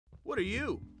What are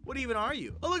you? What even are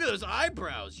you? Oh, look at those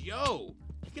eyebrows. Yo,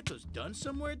 you get those done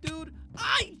somewhere, dude?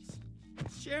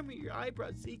 Share me your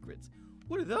eyebrow secrets.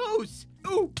 What are those?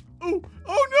 Oh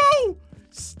no!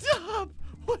 Stop!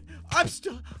 What? I'm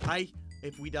still.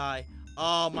 If we die.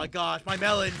 Oh my gosh, my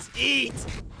melons. Eat!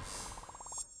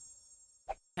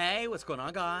 Hey, what's going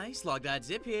on, guys?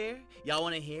 Logdotzip here. Y'all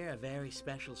want to hear a very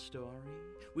special story?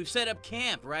 We've set up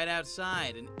camp right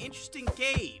outside an interesting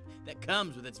cave that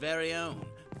comes with its very own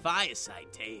fireside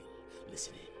tale.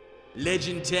 Listen in.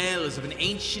 Legend tells of an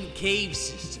ancient cave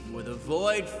system where the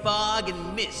void, fog,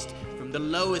 and mist from the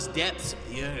lowest depths of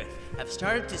the earth have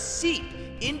started to seep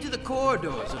into the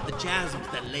corridors of the chasms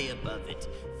that lay above it,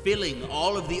 filling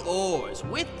all of the ores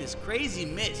with this crazy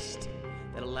mist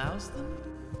that allows them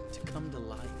to come to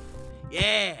life.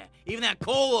 Yeah, even that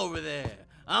coal over there.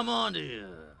 I'm on to you.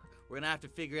 We're gonna have to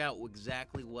figure out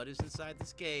exactly what is inside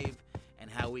this cave and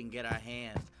how we can get our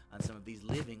hands on some of these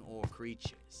living ore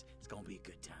creatures. It's gonna be a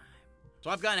good time. So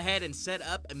I've gone ahead and set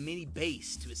up a mini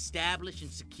base to establish and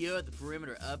secure the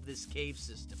perimeter of this cave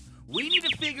system. We need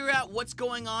to figure out what's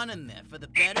going on in there for the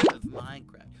better of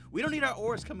Minecraft. We don't need our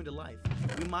ores coming to life.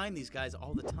 We mine these guys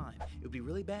all the time. It would be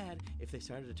really bad if they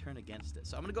started to turn against us.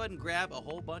 So I'm gonna go ahead and grab a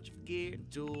whole bunch of gear and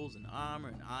tools and armor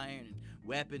and iron and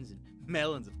weapons and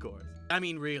melons, of course. I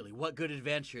mean, really, what good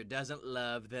adventurer doesn't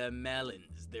love the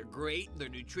melons? They're great, they're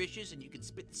nutritious, and you can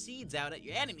spit the seeds out at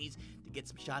your enemies to get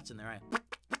some shots in their eye.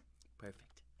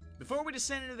 Perfect. Before we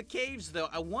descend into the caves, though,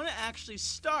 I want to actually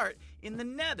start in the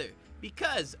nether,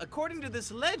 because according to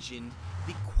this legend,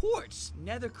 the quartz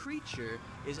nether creature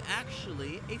is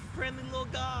actually a friendly little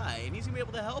guy, and he's gonna be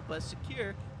able to help us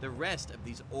secure the rest of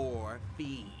these ore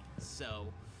fiends.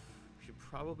 So, we should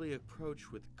probably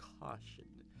approach with caution.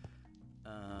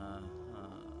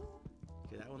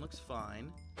 Okay, that one looks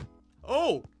fine.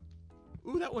 Oh!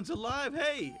 Ooh, that one's alive,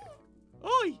 hey!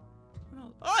 Oi!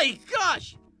 Oi,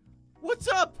 gosh! What's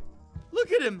up?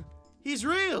 Look at him! He's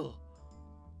real!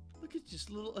 Look at this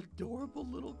little adorable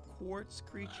little quartz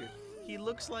creature. He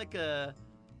looks like a...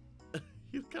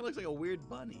 he kind of looks like a weird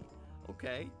bunny.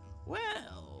 Okay.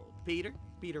 Well, Peter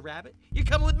Rabbit, you're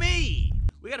coming with me!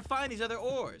 We gotta find these other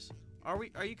ores.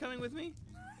 Are you coming with me?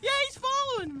 Yeah, he's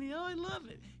following me! Oh, I love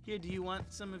it. Here, do you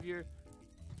want some of your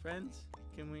friends?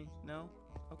 Can we? No?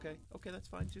 Okay. Okay, that's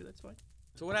fine too, that's fine.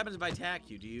 So what happens if I attack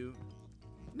you? Do you...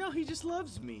 No, he just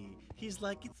loves me. He's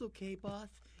like, it's okay, boss.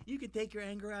 You can take your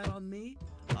anger out on me.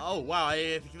 Oh, wow.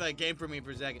 I think that came for me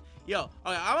for a second. Yo, okay,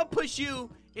 I'm going to push you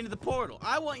into the portal.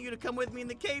 I want you to come with me in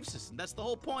the cave system. That's the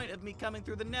whole point of me coming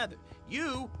through the nether.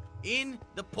 You in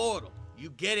the portal.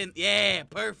 You get in. Yeah,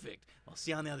 perfect. I'll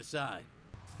see you on the other side.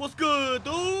 What's good,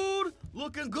 dude?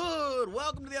 Looking good.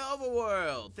 Welcome to the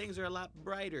overworld. Things are a lot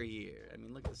brighter here. I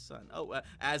mean, look at the sun. Oh,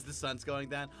 as the sun's going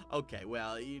down. Okay,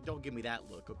 well, you don't give me that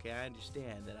look, okay? I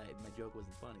understand that my joke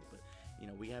wasn't funny, but, you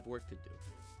know, we have work to do.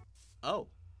 Oh.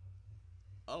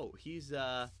 Oh, he's,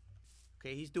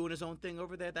 okay, he's doing his own thing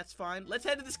over there. That's fine. Let's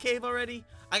head to this cave already.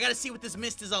 I gotta see what this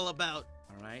mist is all about.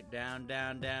 All right, down,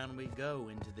 down, down we go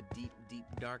into the deep, deep,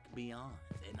 dark beyond.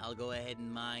 And I'll go ahead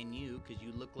and mine you, because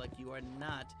you look like you are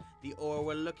not the ore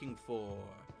we're looking for.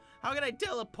 How can I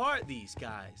tell apart these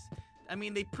guys? I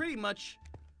mean, they pretty much,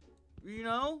 you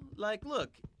know, like, look,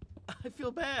 I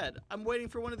feel bad. I'm waiting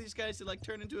for one of these guys to, like,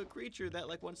 turn into a creature that,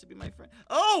 like, wants to be my friend.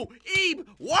 Oh, Ebe!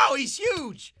 Wow, he's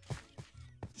huge!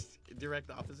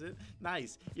 Direct opposite.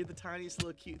 Nice. You're the tiniest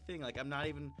little cute thing. Like, I'm not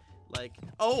even... Like,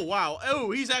 oh, wow.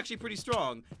 Oh, he's actually pretty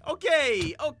strong.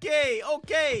 Okay, okay,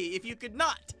 okay. If you could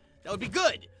not, that would be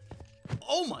good.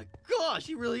 Oh my gosh,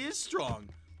 he really is strong.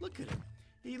 Look at him.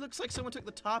 He looks like someone took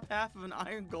the top half of an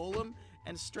iron golem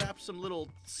and strapped some little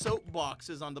soap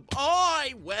boxes on the... Oh,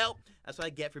 well, that's what I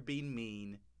get for being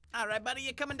mean. All right, buddy,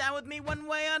 you're coming down with me one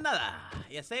way or another.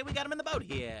 You say we got him in the boat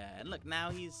here. And look, now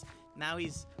he's...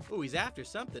 Oh, he's after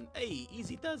something. Hey,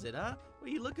 easy does it, huh? What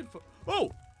are you looking for?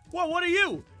 Oh, whoa, what are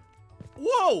you?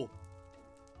 Whoa!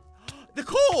 The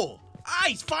coal! Ah,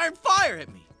 he's firing fire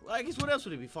at me. Well, I guess what else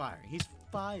would he be firing? He's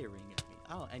firing at me.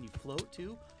 Oh, and you float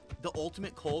too? The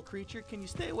ultimate coal creature? Can you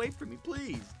stay away from me,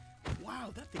 please?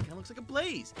 Wow, that thing kind of looks like a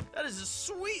blaze. That is a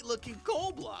sweet-looking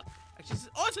coal block. Actually,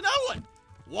 oh, it's another one!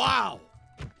 Wow!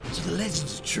 So the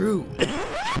legend's true.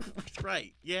 That's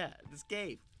right. Yeah, this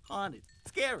cave. Haunted.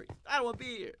 Scary. I don't want to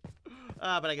be here.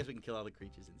 But I guess we can kill all the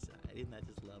creatures inside. Isn't that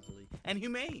just lovely? And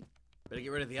humane. Better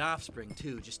get rid of the offspring,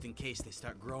 too, just in case they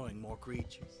start growing more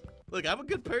creatures. Look, I'm a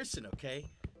good person, okay?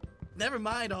 Never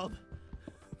mind all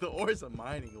the ores I'm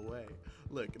mining away.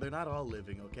 Look, they're not all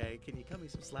living, okay? Can you cut me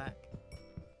some slack?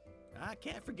 I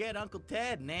can't forget Uncle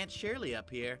Ted and Aunt Shirley up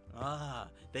here. Ah,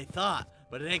 they thought,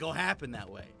 but it ain't gonna happen that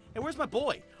way. Hey, where's my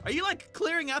boy? Are you, like,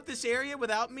 clearing out this area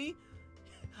without me?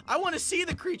 I want to see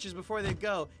the creatures before they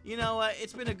go. You know what?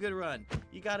 It's been a good run.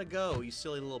 You gotta go, you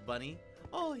silly little bunny.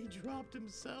 Oh, he dropped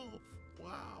himself.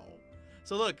 Wow.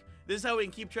 So look, this is how we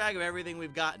can keep track of everything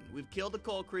we've gotten. We've killed the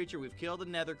coal creature. We've killed a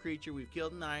nether creature. We've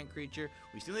killed an iron creature.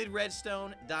 We still need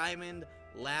redstone, diamond,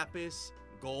 lapis,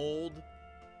 gold.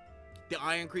 The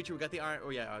iron creature, we got the iron.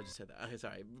 Oh, yeah, I just said that. Okay,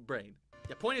 sorry, brain.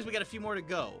 The point is we got a few more to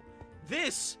go.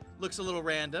 This looks a little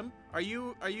random. Are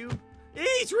you?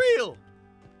 He's real!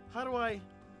 How do I?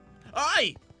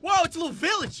 Whoa, it's a little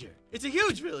villager. It's a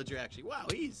huge villager, actually. Wow,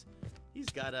 he's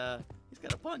got a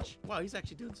punch. Wow, he's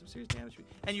actually doing some serious damage.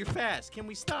 And you're fast. Can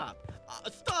we stop?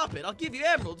 Stop it. I'll give you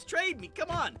emeralds. Trade me. Come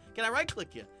on. Can I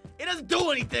right-click you? It doesn't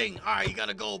do anything. All right, you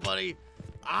gotta go, buddy.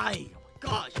 Oh my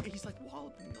gosh. He's like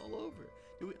walloping me all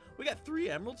over. We got 3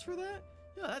 emeralds for that?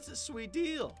 Yeah, that's a sweet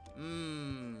deal.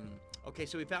 Okay,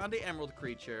 so we found the emerald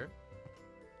creature.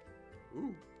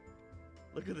 Ooh.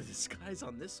 Look at the disguise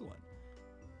on this one.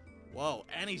 Whoa,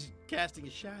 and he's casting a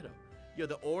shadow. Yo,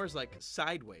 the ore's like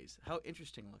sideways. How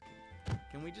interesting looking.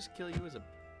 Can we just kill you as a...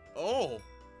 Oh!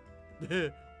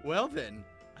 Well then,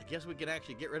 I guess we can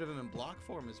actually get rid of him in block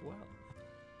form as well.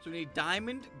 So we need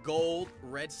diamond, gold,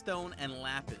 redstone, and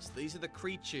lapis. These are the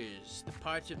creatures, the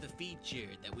parts of the feature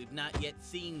that we've not yet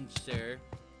seen, sir.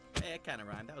 Hey, that kind of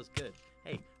rhymed. That was good.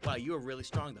 Hey, wow, you are really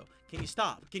strong, though. Can you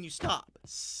stop? Can you stop?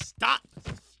 Stop!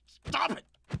 Stop it!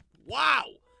 Wow!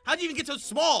 How'd you even get so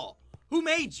small? Who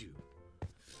made you?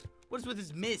 What is with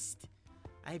this mist?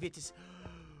 I have yet to...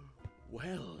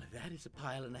 Well, that is a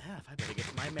pile and a half. I better get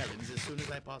to my melons as soon as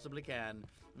I possibly can.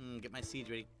 Get my seeds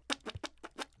ready.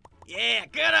 Yeah,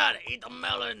 get on it! Eat the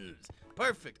melons!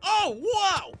 Perfect. Oh,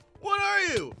 wow! What are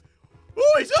you?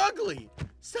 Oh, he's ugly!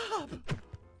 Stop!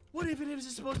 What even is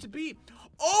it supposed to be?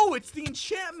 Oh, it's the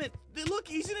enchantment! Look,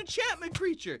 he's an enchantment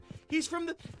creature! He's from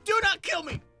the... Do not kill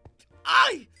me!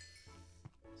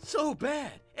 So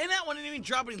bad. And that one didn't even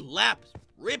drop any lapis.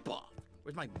 Rip off.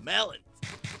 Where's my melons?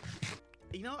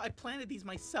 You know, I planted these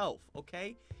myself,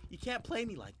 okay? You can't play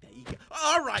me like that.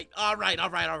 All right.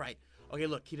 Okay,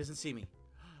 look, he doesn't see me.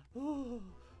 Oh,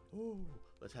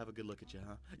 let's have a good look at you,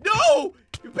 huh? No!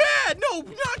 You're bad! No,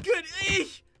 not good!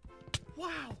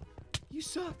 Wow, you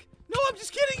suck. No, I'm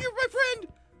just kidding. You're my friend.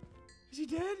 Is he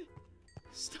dead?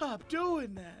 Stop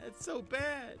doing that. It's so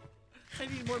bad. I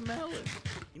need more melons.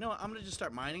 You know what? I'm going to just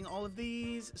start mining all of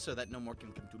these so that no more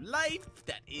can come to life.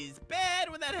 That is bad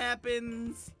when that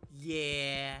happens.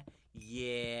 Yeah,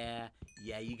 you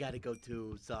got to go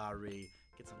too. Sorry.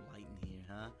 Get some light in here,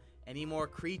 huh? Any more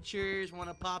creatures want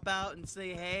to pop out and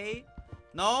say hey?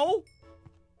 No?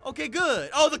 Okay, good.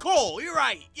 Oh, the coal. You're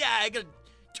right. Yeah, I got to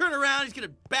turn around. He's going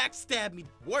to backstab me.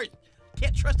 Worse.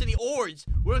 Can't trust any ores.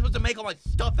 What am I supposed to make all my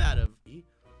stuff out of?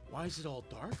 Why is it all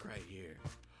dark right here?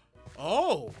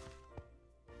 Oh,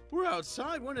 we're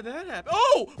outside. When did that happen?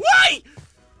 Oh, wait!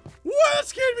 What? That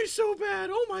scared me so bad.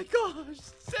 Oh my gosh.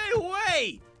 Stay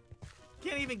away.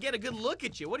 Can't even get a good look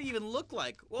at you. What do you even look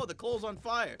like? Whoa, the coal's on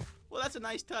fire. Well, that's a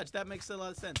nice touch. That makes a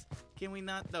lot of sense. Can we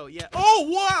not, though? Yeah. Oh,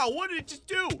 wow. What did it just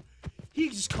do? He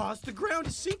just caused the ground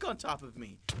to sink on top of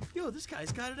me. Yo, this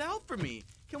guy's got it out for me.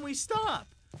 Can we stop?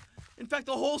 In fact,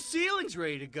 the whole ceiling's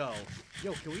ready to go.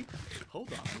 Yo, can we...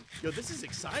 Hold on. Yo, this is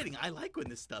exciting. I like when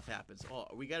this stuff happens. Oh,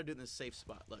 we got to do it in a safe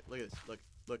spot. Look at this.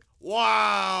 Look.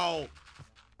 Wow.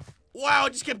 Wow,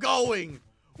 it just kept going.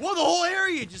 Whoa, the whole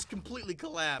area just completely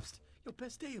collapsed. Yo,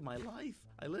 best day of my life.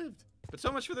 I lived. But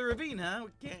so much for the ravine, huh?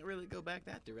 We can't really go back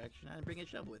that direction. I didn't bring a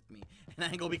shovel with me. And I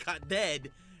ain't gonna be caught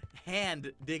dead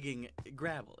hand digging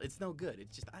gravel. It's no good.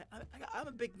 It's just, I'm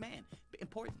a big man.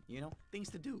 Important, you know? Things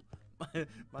to do.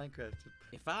 Minecraft.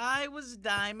 If I was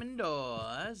diamond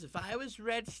ores, if I was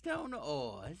redstone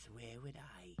ores, where would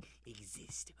I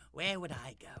exist? Where would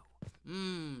I go?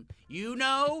 You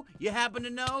know? You happen to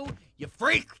know? You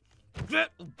freak!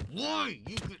 Boy,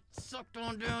 you get sucked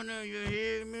on down there, you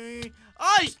hear me?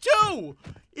 He's 2!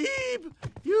 Ebe,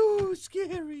 you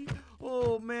scary.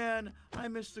 Oh man, I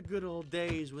miss the good old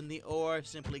days when the ore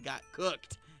simply got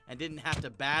cooked and didn't have to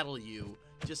battle you.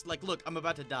 Just like, look, I'm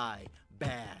about to die.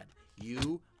 Bad.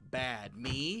 You, bad.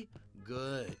 Me,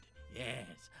 good. Yes,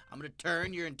 I'm gonna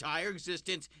turn your entire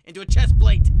existence into a chest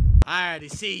plate. I already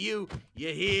see you.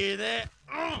 You hear that?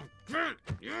 Oh,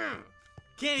 yeah.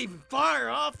 Can't even fire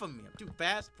off of me. I'm too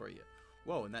fast for you.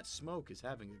 Whoa, and that smoke is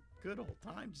having a good old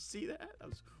time. Did you see that? That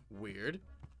was weird.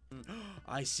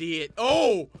 I see it.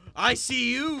 Oh, I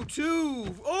see you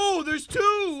too. Oh, there's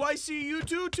 2. I see you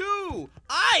too.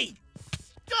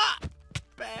 Stop.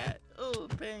 Bad. Oh,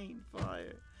 pain.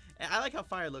 Fire. And I like how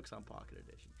fire looks on Pocket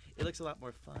Edition. It looks a lot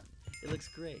more fun. It looks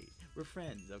great. We're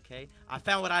friends, okay? I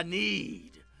found what I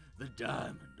need. the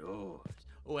diamond ores.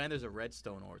 Oh, and there's a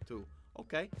redstone ore, too.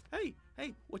 Okay. Hey,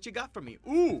 what you got for me?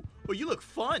 Ooh, well, you look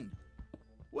fun.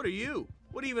 What are you?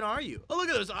 What even are you? Oh, look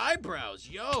at those eyebrows.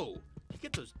 Yo, you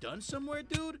get those done somewhere,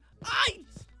 dude?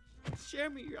 Share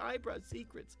me your eyebrow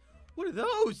secrets. What are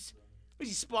those? Is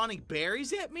he spawning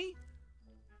berries at me?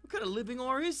 What kind of living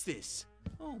ore is this?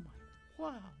 Oh, my,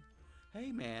 wow.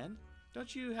 Hey, man,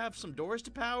 don't you have some doors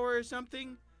to power or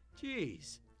something?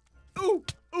 Jeez. Ooh,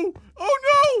 oh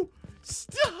no!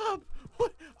 Stop!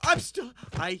 What? I'm still,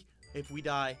 if we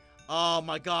die, oh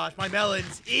my gosh, my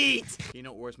melons, eat! You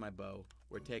know, where's my bow?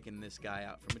 We're taking this guy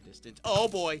out from a distance. Oh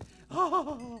boy!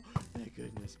 Oh, thank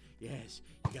goodness. Yes,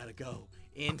 you gotta go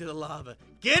into the lava.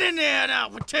 Get in there now!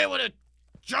 We'll tell you what a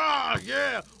jar,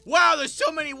 yeah! Wow, there's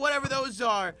so many whatever those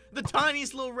are. The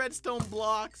tiniest little redstone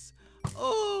blocks.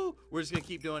 Oh, we're just gonna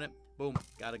keep doing it. Boom,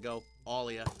 gotta go. All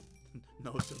of ya.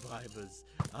 No survivors.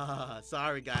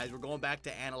 Sorry guys, we're going back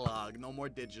to analog. No more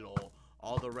digital.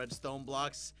 All the redstone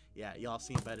blocks, yeah, y'all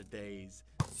seen better days.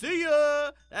 See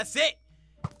ya! That's it!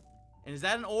 And is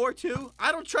that an ore too?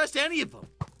 I don't trust any of them.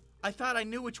 I thought I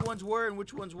knew which ones were and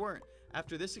which ones weren't.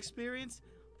 After this experience,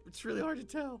 it's really hard to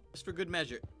tell. Just for good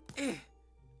measure.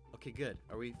 Okay, good.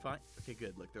 Are we fine? Okay,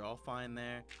 good. Look, they're all fine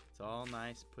there. It's all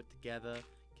nice, put together.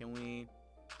 Can we...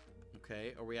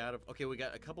 Okay, are we out of... Okay, we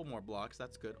got a couple more blocks.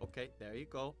 That's good. Okay, there you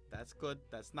go. That's good.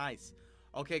 That's nice.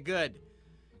 Okay, good.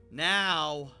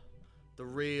 Now, the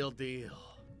real deal.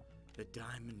 The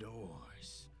diamond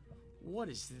ores. What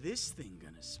is this thing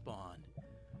gonna spawn?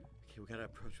 Okay, we gotta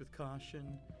approach with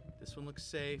caution. This one looks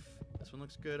safe. This one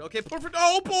looks good. Okay, perfect.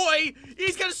 Oh, boy!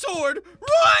 He's got a sword!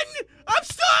 Run! I'm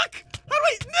stuck! How do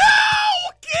I...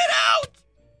 No! Get out!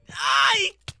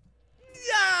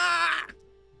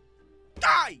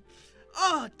 Die!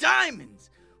 Oh, diamonds!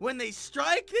 When they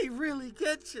strike, they really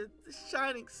get you. They're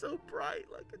shining so bright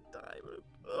like a diamond.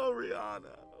 Oh,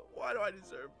 Rihanna. Why do I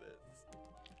deserve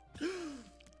this?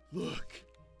 Look.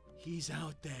 He's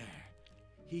out there.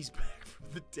 He's back from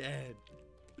the dead.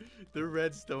 The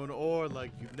redstone ore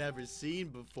like you've never seen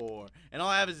before. And all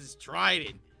I have is this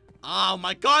trident. Oh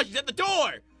my gosh, he's at the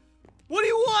door! What do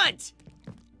you want?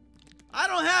 I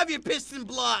don't have your piston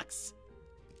blocks.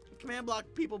 The command block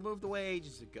people moved away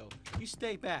ages ago. You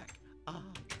stay back.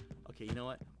 Okay, you know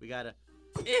what? We gotta...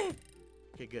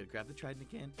 Okay, good. Grab the trident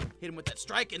again. Hit him with that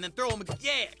strike and then throw him again.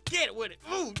 Yeah, get it with it.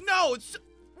 Ooh, no, it's...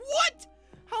 What?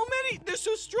 How many? They're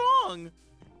so strong.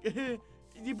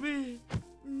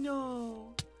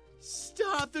 No.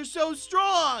 Stop, they're so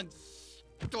strong.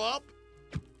 Stop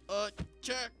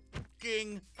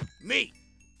attacking me.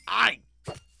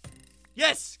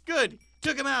 Yes, good.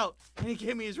 Took him out. And he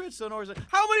gave me his redstone ores.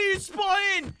 How many did you spawn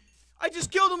in? I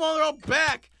just killed them all. They're all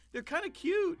back. They're kind of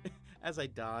cute. As I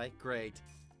die, great.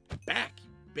 Back,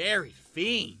 you berry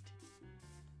fiend.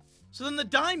 So then the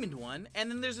diamond one, and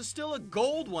then there's still a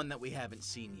gold one that we haven't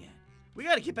seen yet. We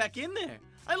gotta get back in there.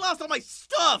 I lost all my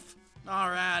stuff.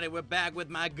 Alrighty, we're back with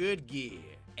my good gear.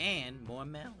 And more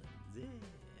melons. Yeah.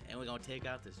 And we're gonna take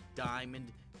out this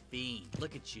diamond fiend.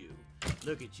 Look at you.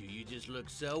 Look at you. You just look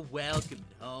so welcome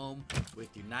home with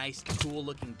your nice,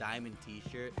 cool-looking diamond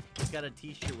t-shirt. It's got a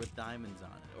t-shirt with diamonds on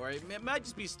it. Or it might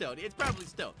just be stone. It's probably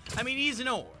stone. I mean, he's an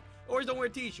ore. Ores don't wear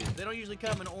t-shirts. They don't usually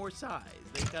come in ore size.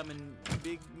 They come in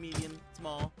big, medium,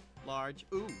 small, large.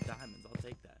 Ooh, diamonds. I'll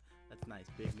take that. That's nice.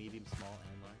 Big, medium, small,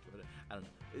 and large. Whatever. I don't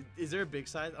know. Is there a big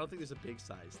size? I don't think there's a big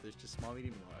size. There's just small,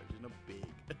 medium, and large. There's no big.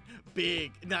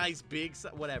 Big. Nice. Big.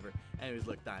 Whatever. Anyways,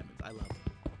 look. Diamonds. I love it.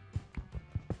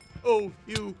 Oh,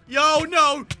 you. Yo,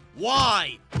 no.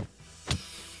 Why?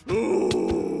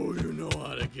 Oh, you know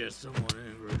how to get someone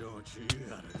angry, don't you? You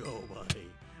gotta go, buddy.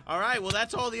 All right, well,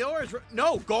 that's all the ores.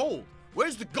 No, gold.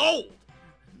 Where's the gold?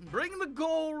 Bring the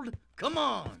gold. Come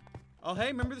on. Oh, hey,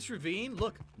 remember this ravine?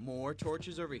 Look, more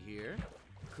torches over here.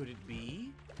 Could it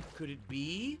be? Could it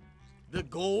be? The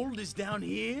gold is down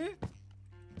here?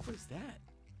 What is that?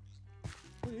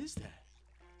 What is that?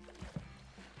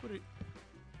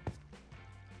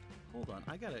 Hold on,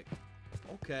 I gotta...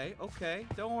 Okay, okay.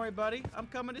 Don't worry, buddy. I'm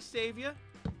coming to save you.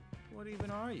 What even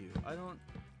are you? I don't...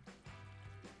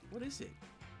 What is it?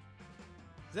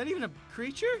 Is that even a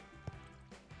creature?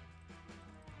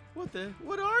 What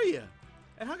are you?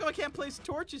 And how come I can't place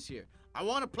torches here? I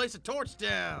want to place a torch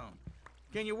down.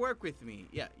 Can you work with me?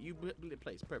 Yeah, you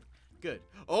place. Perfect. Good.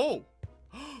 Oh,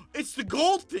 it's the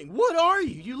gold thing. What are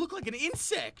you? You look like an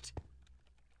insect.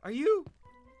 Are you?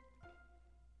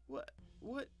 What?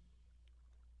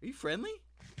 Are you friendly?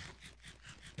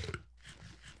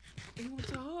 He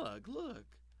wants a hug. Look.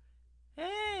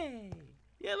 Hey.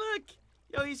 Yeah, look.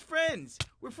 Yo, he's friends.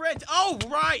 We're friends. Oh,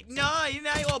 right. No,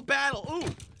 now you all battle. Ooh.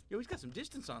 Yo, he's got some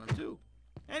distance on him, too.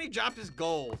 And he dropped his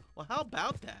gold. Well, how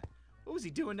about that? What was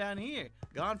he doing down here?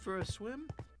 Gone for a swim?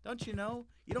 Don't you know?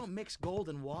 You don't mix gold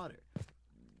and water.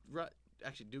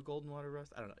 Actually, do gold and water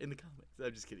rust? I don't know. In the comments.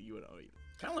 I'm just kidding. You wouldn't know either.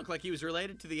 Kind of looked like he was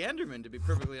related to the Enderman, to be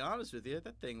perfectly honest with you.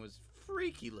 That thing was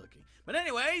freaky looking. But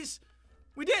anyways,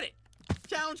 we did it.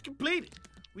 Challenge completed.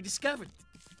 We discovered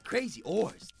crazy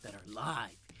ores that are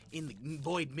live in the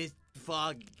void mist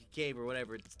fog cave or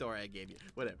whatever story I gave you.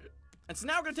 Whatever. And so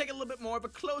now we're going to take a little bit more of a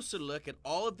closer look at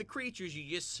all of the creatures you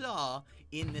just saw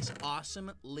in this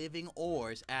awesome Living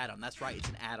Ores add-on. That's right, it's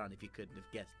an add-on if you couldn't have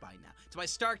guessed by now. It's by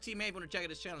Stark Team. If you want to check out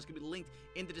his channel, it's going to be linked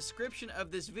in the description of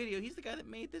this video. He's the guy that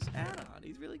made this add-on.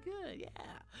 He's really good, yeah.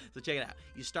 So check it out.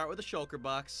 You start with a shulker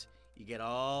box. You get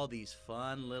all these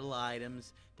fun little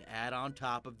items to add on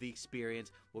top of the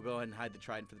experience. We'll go ahead and hide the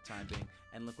trident for the time being.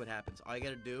 And look what happens. All you got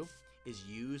to do is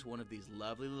use one of these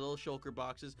lovely little shulker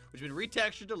boxes, which have been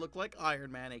retextured to look like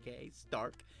Iron Man, aka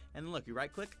Stark. And then look, you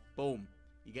right click, boom,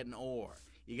 you get an ore.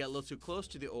 You get a little too close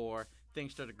to the ore,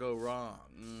 things start to go wrong.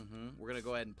 We're gonna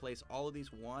go ahead and place all of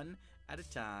these one at a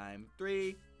time.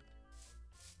 3,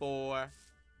 4,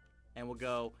 and we'll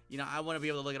go, you know, I want to be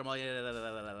able to look at them all.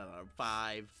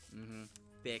 5,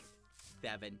 6,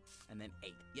 7, and then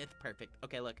 8. Yes, perfect.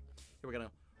 Okay, look, here we're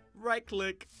gonna right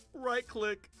click, right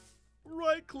click,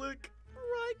 right click,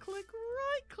 right click,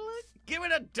 right click. Give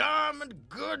it a diamond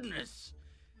goodness.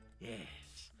 Yes.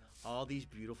 All these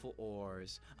beautiful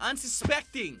ores.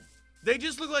 Unsuspecting. They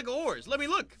just look like ores. Let me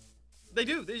look. They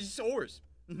do. They're just ores.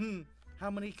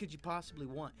 How many could you possibly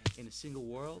want in a single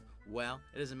world? Well,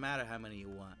 it doesn't matter how many you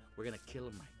want. We're going to kill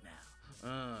them right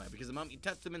now. Because the moment you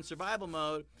touch them in survival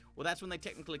mode, well, that's when they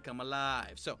technically come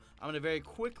alive. So I'm going to very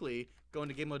quickly go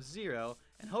into game mode 0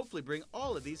 and hopefully bring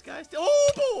all of these guys to...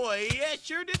 Oh, boy! Yeah,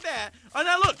 sure did that. Oh,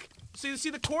 now look. So you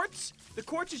see the quartz? The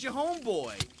quartz is your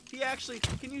homeboy. He actually...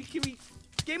 Can we...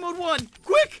 Game mode 1.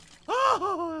 Quick!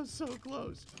 Oh, I'm so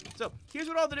close. So here's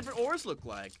what all the different ores look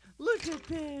like. Look at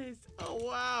this. Oh,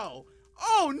 wow.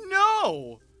 Oh,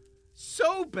 no!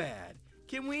 So bad.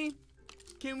 Can we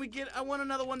get... I want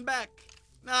another one back.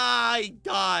 Ah, he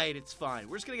died. It's fine.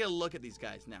 We're just going to get a look at these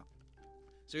guys now.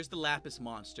 So here's the Lapis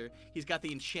monster. He's got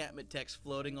the enchantment text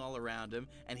floating all around him,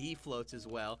 and he floats as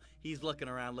well. He's looking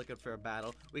around looking for a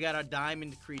battle. We got our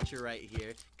diamond creature right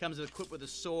here. Comes equipped with a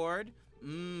sword.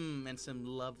 And some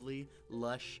lovely,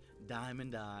 lush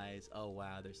diamond eyes. Oh,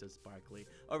 wow, they're so sparkly.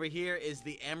 Over here is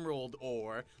the emerald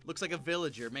ore. Looks like a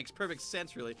villager. Makes perfect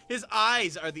sense, really. His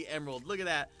eyes are the emerald. Look at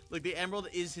that. Look, the emerald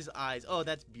is his eyes. Oh,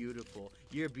 that's beautiful.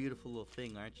 You're a beautiful little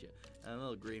thing, aren't you? A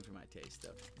little green for my taste,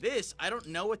 though. This, I don't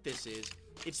know what this is.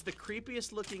 It's the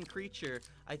creepiest looking creature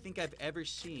I think I've ever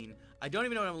seen. I don't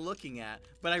even know what I'm looking at,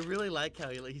 but I really like how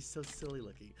he's so silly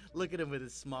looking. Look at him with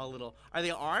his small little... Are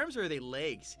they arms or are they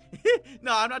legs?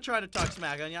 No, I'm not trying to talk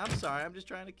smack on you. I'm sorry. I'm just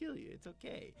trying to kill you. It's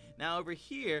okay. Now over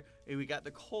here, we got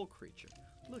the coal creature.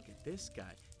 Look at this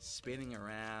guy spinning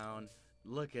around.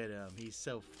 Look at him. He's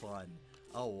so fun.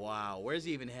 Oh, wow. Where's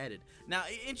he even headed? Now,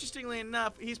 interestingly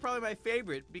enough, he's probably my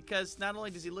favorite because not only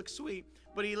does he look sweet,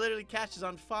 but he literally catches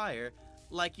on fire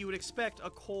like you would expect a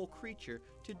coal creature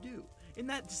to do. Isn't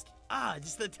that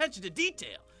just the attention to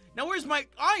detail? Now, where's my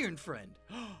iron friend?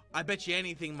 I bet you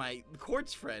anything my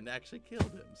quartz friend actually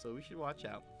killed him, so we should watch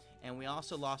out. And we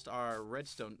also lost our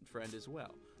redstone friend as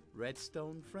well.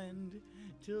 Redstone friend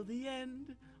till the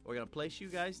end. We're going to place you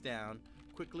guys down,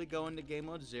 quickly go into game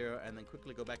mode 0, and then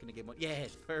quickly go back into game mode.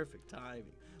 Yes, perfect timing.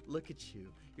 Look at you.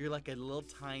 You're like a little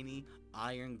tiny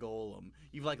iron golem.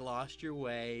 You've like lost your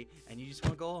way, and you just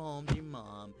want to go home to your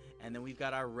mom. And then we've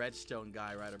got our redstone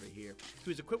guy right over here,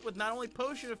 who's equipped with not only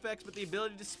potion effects, but the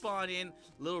ability to spawn in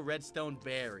little redstone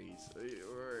berries.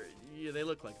 Or, yeah, they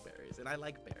look like berries, and I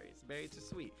like berries. Berries are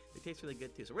sweet. They taste really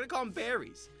good, too. So we're going to call them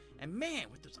berries. And man,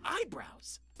 with those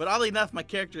eyebrows. But oddly enough, my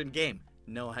character in game,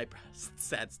 no eyebrows.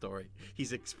 Sad story.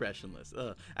 He's expressionless.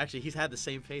 Actually, he's had the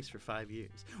same face for 5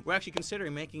 years. We're actually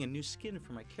considering making a new skin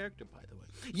for my character, by the way.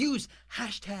 Use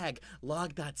hashtag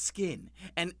log.skin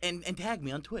and tag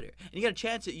me on Twitter. And you got a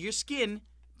chance at your skin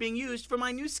being used for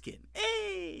my new skin.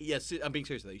 Hey! Yes, I'm being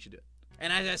serious, though. You should do it.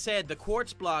 And as I said, the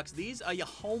quartz blocks, these are your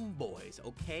homeboys,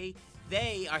 okay?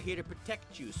 They are here to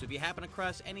protect you. So if you happen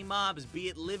across any mobs, be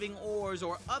it living ores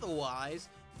or otherwise,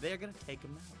 they're going to take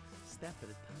them out, step at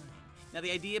a time. Now,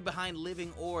 the idea behind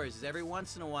living ores is every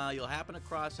once in a while you'll happen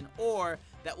across an ore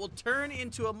that will turn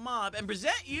into a mob and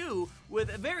present you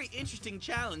with a very interesting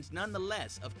challenge,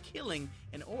 nonetheless, of killing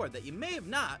an ore that you may have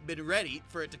not been ready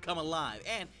for it to come alive.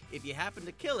 And if you happen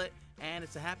to kill it, and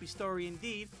it's a happy story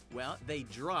indeed, well, they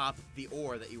drop the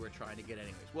ore that you were trying to get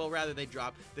anyways. Well, rather, they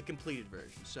drop the completed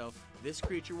version. So this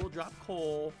creature will drop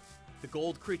coal, The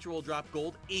gold creature will drop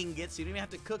gold ingots, so you don't even have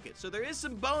to cook it. So there is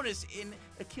some bonus in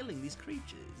killing these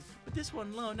creatures. But this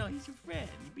one, no, he's your friend.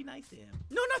 You be nice to him.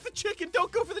 No, not the chicken.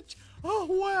 Don't go for the oh,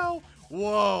 wow.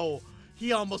 Whoa.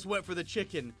 He almost went for the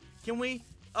chicken. Can we?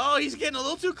 Oh, he's getting a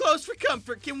little too close for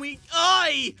comfort. Can we?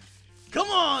 Aye! Come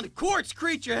on, quartz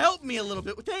creature, help me a little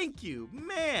bit. Thank you.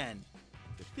 Man,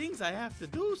 the things I have to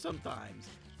do sometimes.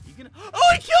 You gonna?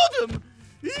 Oh, he killed him!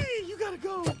 You gotta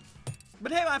go.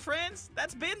 But hey, my friends,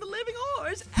 that's been the Living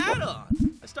Ores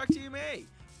add-on. A Stark TMA.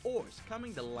 Ores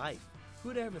coming to life.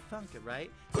 Who'd ever thunk it,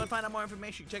 right? If you want to find out more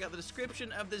information, check out the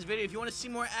description of this video. If you want to see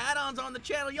more add-ons on the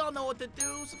channel, y'all know what to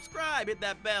do. Subscribe, hit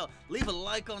that bell, leave a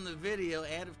like on the video,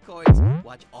 and of course,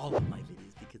 watch all of my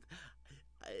videos because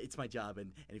it's my job,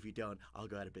 and if you don't, I'll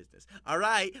go out of business. All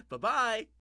right, bye-bye.